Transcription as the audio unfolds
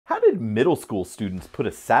How did middle school students put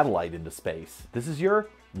a satellite into space? This is your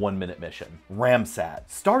 1-minute mission. RamSat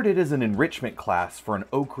started as an enrichment class for an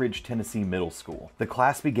Oak Ridge, Tennessee middle school. The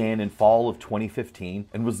class began in fall of 2015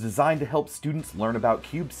 and was designed to help students learn about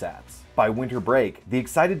CubeSats. By winter break, the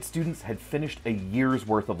excited students had finished a year's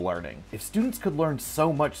worth of learning. If students could learn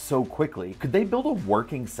so much so quickly, could they build a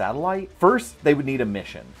working satellite? First, they would need a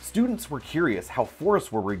mission. Students were curious how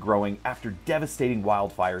forests were regrowing after devastating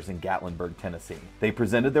wildfires in Gatlinburg, Tennessee. They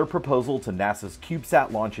presented their proposal to NASA's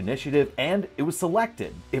CubeSat launch initiative, and it was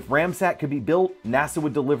selected. If RamSat could be built, NASA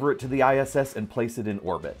would deliver it to the ISS and place it in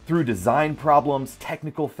orbit. Through design problems,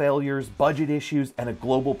 technical failures, budget issues, and a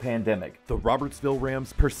global pandemic, the Robertsville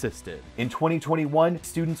Rams persisted. In 2021,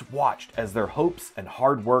 students watched as their hopes and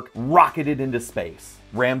hard work rocketed into space.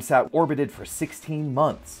 RamSat orbited for 16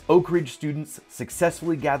 months. Oak Ridge students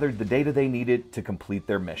successfully gathered the data they needed to complete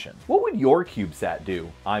their mission. What would your CubeSat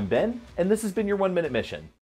do? I'm Ben, and this has been your 1-minute mission.